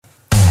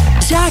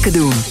Zaken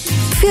doen.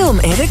 Film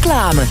en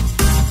reclame.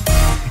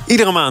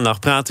 Iedere maandag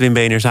praten we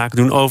in BNR Zaken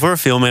doen over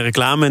film en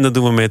reclame. En dat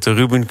doen we met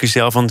Ruben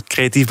Cusel van het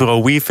creatief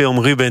bureau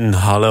WeFilm. Ruben,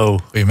 hallo.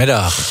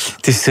 Goedemiddag.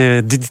 Het is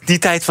die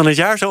tijd van het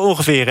jaar zo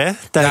ongeveer, hè?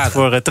 Tijd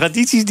voor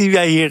tradities die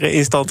wij hier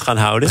in stand gaan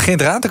houden. Het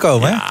begint eraan te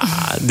komen, hè? Ja,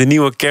 de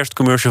nieuwe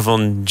kerstcommercial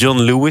van John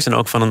Lewis en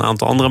ook van een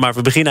aantal anderen. Maar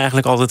we beginnen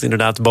eigenlijk altijd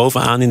inderdaad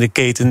bovenaan in de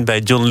keten bij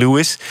John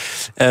Lewis.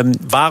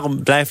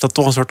 Waarom blijft dat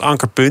toch een soort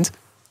ankerpunt?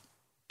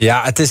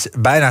 Ja, het is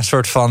bijna een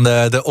soort van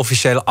de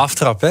officiële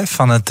aftrap, hè,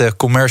 van het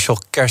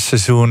commercial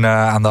kerstseizoen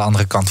aan de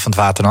andere kant van het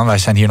water dan. Wij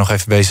zijn hier nog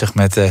even bezig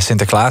met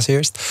Sinterklaas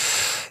eerst.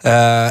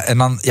 En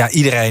dan, ja,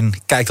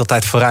 iedereen kijkt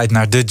altijd vooruit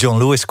naar de John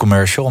Lewis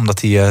commercial, omdat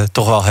die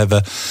toch wel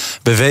hebben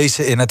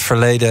bewezen in het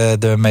verleden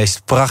de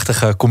meest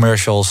prachtige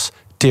commercials,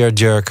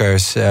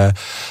 tearjerkers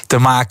te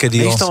maken.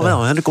 Die meestal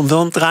wel, hè? Er komt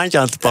wel een traantje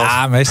aan te pas.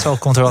 Ja, meestal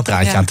komt er wel een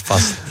traantje aan te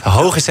pas.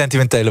 Hoge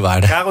sentimentele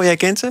waarde. Karel, jij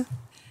kent ze?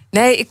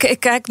 Nee, ik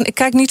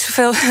kijk niet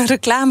zoveel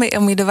reclame,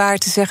 om je de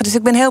waarheid te zeggen. Dus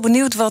ik ben heel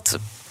benieuwd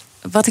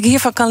wat ik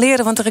hiervan kan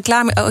leren. Want de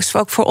reclame is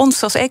ook voor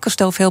ons als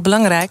Ecostoof heel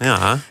belangrijk.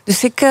 Ja.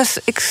 Dus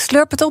ik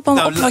slurp het op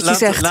wat je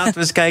zegt. Laten we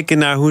eens kijken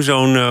naar hoe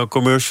zo'n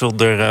commercial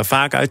er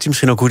vaak uitziet.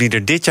 Misschien ook hoe die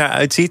er dit jaar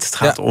uitziet. Het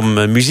gaat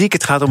om muziek,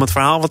 het gaat om het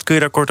verhaal. Wat kun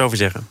je daar kort over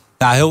zeggen?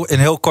 Nou,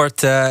 heel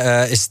kort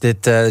is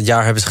dit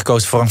jaar hebben ze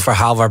gekozen voor een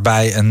verhaal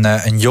waarbij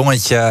een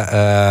jongetje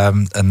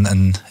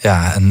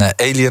een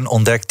alien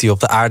ontdekt die op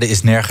de aarde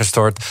is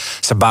neergestort.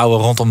 Ze bouwen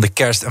rondom de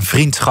kerst een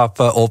vriendschap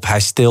op. Hij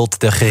steelt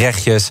de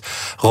gerechtjes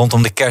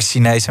rondom de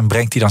kerstchinees en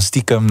brengt die dan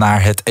stiekem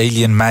naar het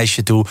alien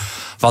meisje toe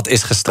wat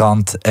is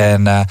gestrand.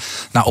 En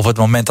op het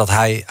moment dat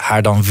hij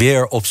haar dan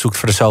weer opzoekt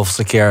voor de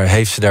zoveelste keer,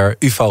 heeft ze er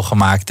UFO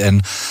gemaakt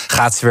en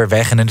gaat ze weer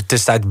weg. En in de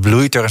tussentijd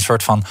bloeit er een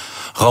soort van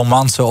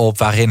romance op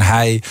waarin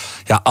hij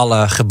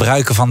alle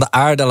gebruiken van de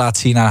aarde laat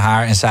zien aan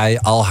haar en zij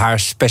al haar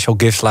special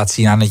gifts laat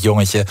zien aan het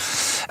jongetje.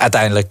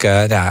 Uiteindelijk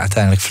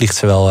vliegt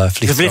ze wel weg.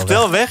 Ze vliegt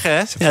wel weg,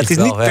 hè? Het is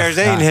niet per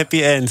se een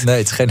happy end. Nee,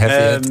 het is geen happy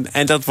end.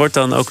 En dat wordt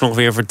dan ook nog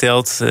weer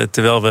verteld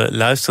terwijl we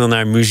luisteren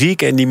naar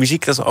muziek. En die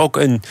muziek, dat is ook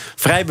een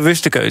vrij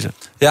bewuste keuze.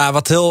 Ja,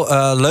 wat heel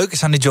leuk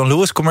is aan die John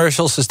Lewis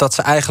commercials is dat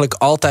ze eigenlijk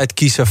altijd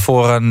kiezen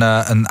voor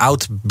een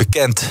oud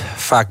bekend,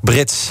 vaak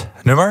Brits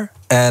nummer.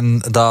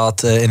 En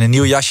dat in een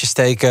nieuw jasje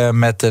steken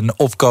met een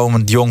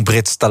opkomend jong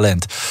Brits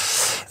talent.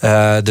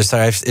 Dus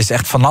daar is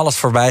echt van alles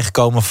voorbij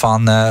gekomen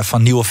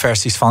van nieuwe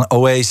versies van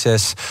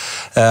Oasis.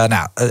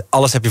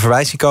 Alles heb je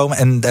voorbij zien komen.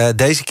 En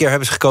deze keer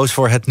hebben ze gekozen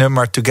voor het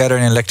nummer Together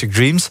in Electric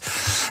Dreams.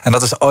 En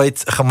dat is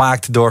ooit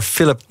gemaakt door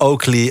Philip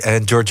Oakley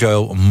en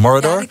Giorgio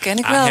Moroder. Ja, die ken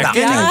ik wel.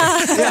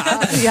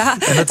 Ja.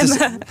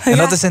 En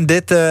dat is in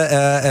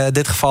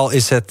dit geval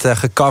is het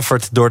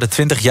gecoverd door de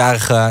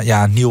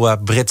 20-jarige nieuwe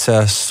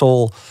Britse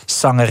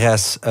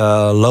soulzangeres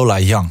Lola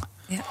Young.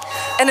 Ja.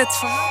 En het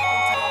verhaal.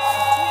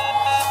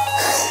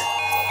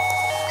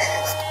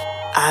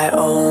 I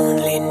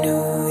only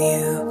knew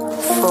you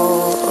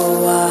for a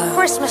while.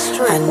 Christmas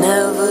tree. I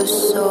never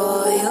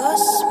saw your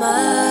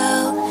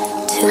smile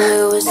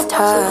till it was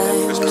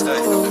time to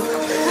go.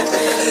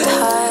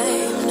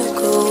 Time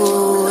to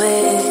go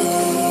away.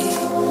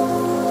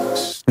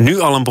 Nu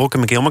al een brok in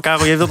mijn keel. Maar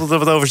Karel, jij wilt er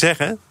wat over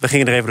zeggen? We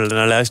gingen er even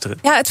naar luisteren.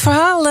 Ja, het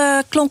verhaal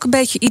klonk een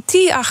beetje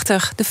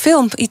E.T.-achtig. De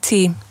film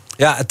E.T.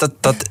 Ja,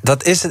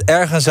 dat is het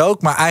ergens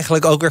ook, maar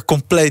eigenlijk ook weer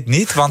compleet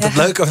niet. Want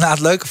het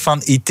leuke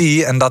van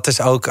E.T., en dat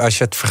is ook als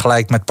je het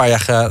vergelijkt met een paar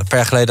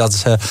jaar geleden, dat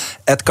is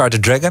Edgar the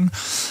Dragon,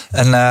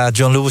 een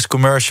John Lewis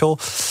commercial.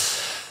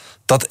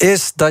 Dat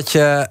is dat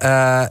je...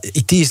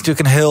 E.T. is natuurlijk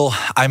een heel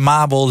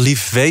aimabel,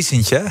 lief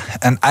wezentje.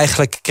 En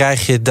eigenlijk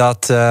krijg je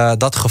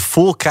dat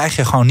gevoel krijg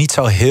je gewoon niet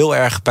zo heel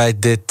erg bij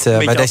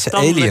deze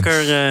alien.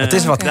 Het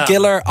is wat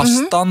killer,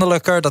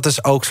 afstandelijker. Dat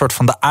is ook soort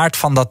van de aard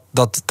van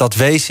dat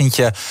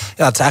wezentje.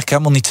 Ja, het is eigenlijk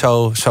helemaal niet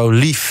zo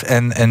lief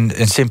en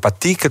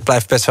sympathiek. Het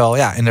blijft best wel,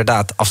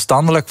 inderdaad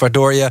afstandelijk.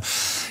 Waardoor je,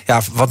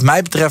 wat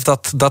mij betreft,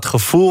 dat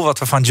gevoel wat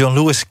we van John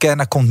Lewis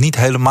kennen, komt niet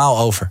helemaal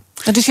over.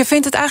 Dus je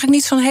vindt het eigenlijk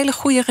niet zo'n hele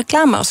goede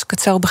reclame, als ik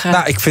het zo begrijp?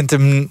 Nou, ik vind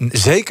hem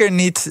zeker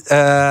niet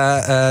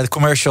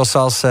commercials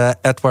zoals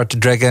Edward the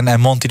Dragon en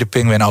Monty the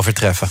Penguin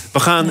overtreffen. We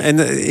gaan,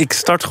 en ik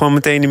start gewoon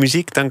meteen de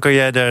muziek, dan kun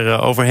jij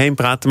er overheen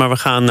praten. Maar we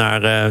gaan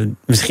naar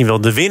misschien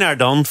wel de winnaar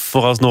dan,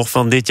 vooralsnog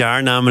van dit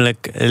jaar,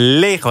 namelijk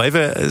Lego.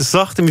 Even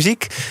zachte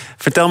muziek.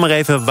 Vertel maar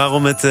even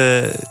waarom het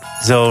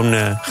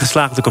zo'n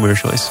geslaagde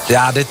commercial is.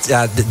 Ja,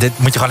 dit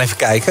moet je gewoon even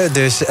kijken.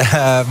 Dus,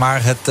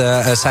 maar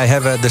zij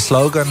hebben de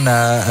slogan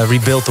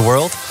Rebuild the World.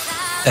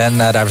 En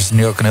daar hebben ze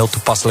nu ook een heel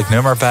toepasselijk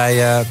nummer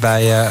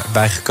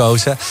bij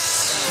gekozen.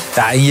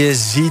 Ja, en je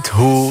ziet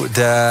hoe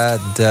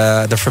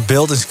de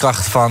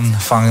verbeeldingskracht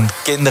van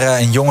kinderen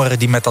en jongeren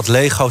die met dat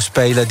Lego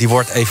spelen, die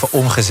wordt even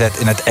omgezet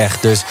in het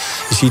echt. Dus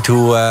je ziet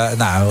hoe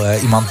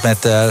iemand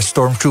met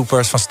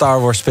stormtroopers van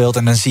Star Wars speelt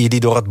en dan zie je die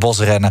door het bos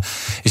rennen.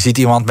 Je ziet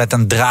iemand met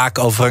een draak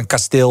over een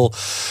kasteel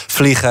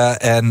vliegen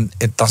en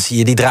dan zie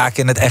je die draak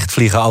in het echt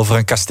vliegen over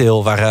een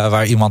kasteel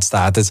waar iemand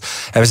staat. Dus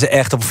hebben ze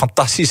echt op een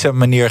fantastische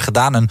manier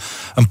gedaan. Een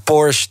een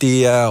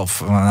Porsche of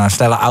een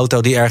snelle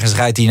auto die ergens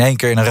rijdt, die in één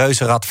keer in een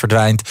reuzenrad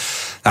verdwijnt.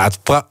 Nou, het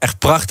is echt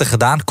prachtig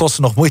gedaan. Kost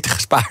nog moeite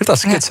gespaard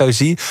als ik het zo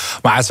zie.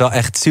 Maar het is wel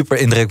echt super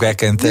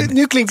indrukwekkend.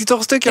 Nu klinkt hij toch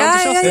een stukje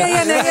enthousiast.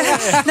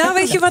 Ja. Nou,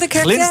 weet je wat ik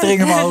herken? Glinstering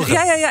in mijn ogen.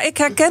 Ja, ik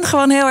herken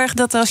gewoon heel erg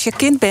dat als je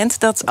kind bent,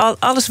 dat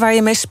alles waar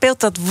je mee speelt,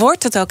 dat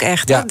wordt het ook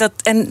echt. Ja.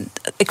 En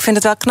ik vind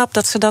het wel knap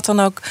dat ze dat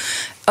dan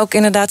ook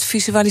inderdaad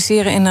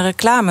visualiseren in de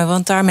reclame.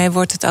 Want daarmee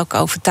wordt het ook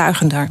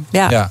overtuigender.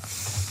 Ja. Het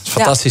is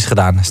fantastisch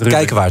gedaan. Is het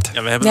kijken waard.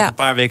 Ja, we hebben nog een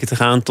paar weken te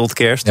gaan tot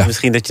kerst. Ja.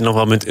 Misschien dat je nog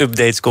wel met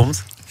updates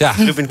komt. Ja,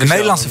 de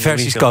Nederlandse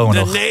versies komen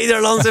nog. De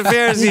Nederlandse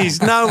versies.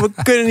 Nou,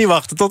 we kunnen niet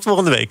wachten. Tot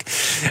volgende week.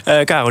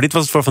 Caro, dit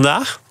was het voor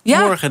vandaag. Ja.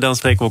 Morgen dan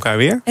spreken we elkaar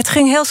weer. Het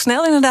ging heel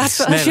snel inderdaad,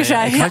 zoals je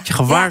zei. Ik had je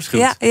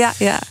gewaarschuwd.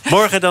 Ja.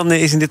 Morgen dan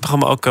is in dit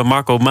programma ook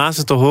Marco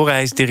Maassen te horen.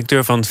 Hij is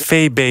directeur van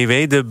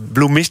VBW, de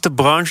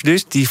bloemistenbranche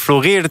dus. Die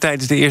floreerde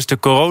tijdens de eerste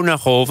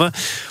coronagolven.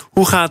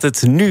 Hoe gaat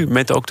het nu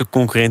met ook de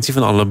concurrentie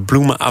van alle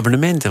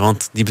bloemenabonnementen?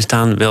 Want die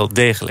bestaan wel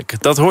degelijk.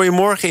 Dat hoor je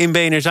morgen in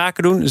BNR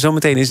Zaken doen.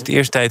 Zometeen is het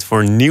eerst tijd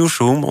voor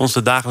Nieuwsroom,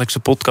 onze dagelijkse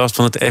podcast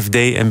van het FD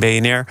en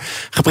BNR.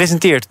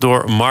 Gepresenteerd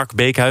door Mark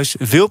Beekhuis.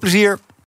 Veel plezier.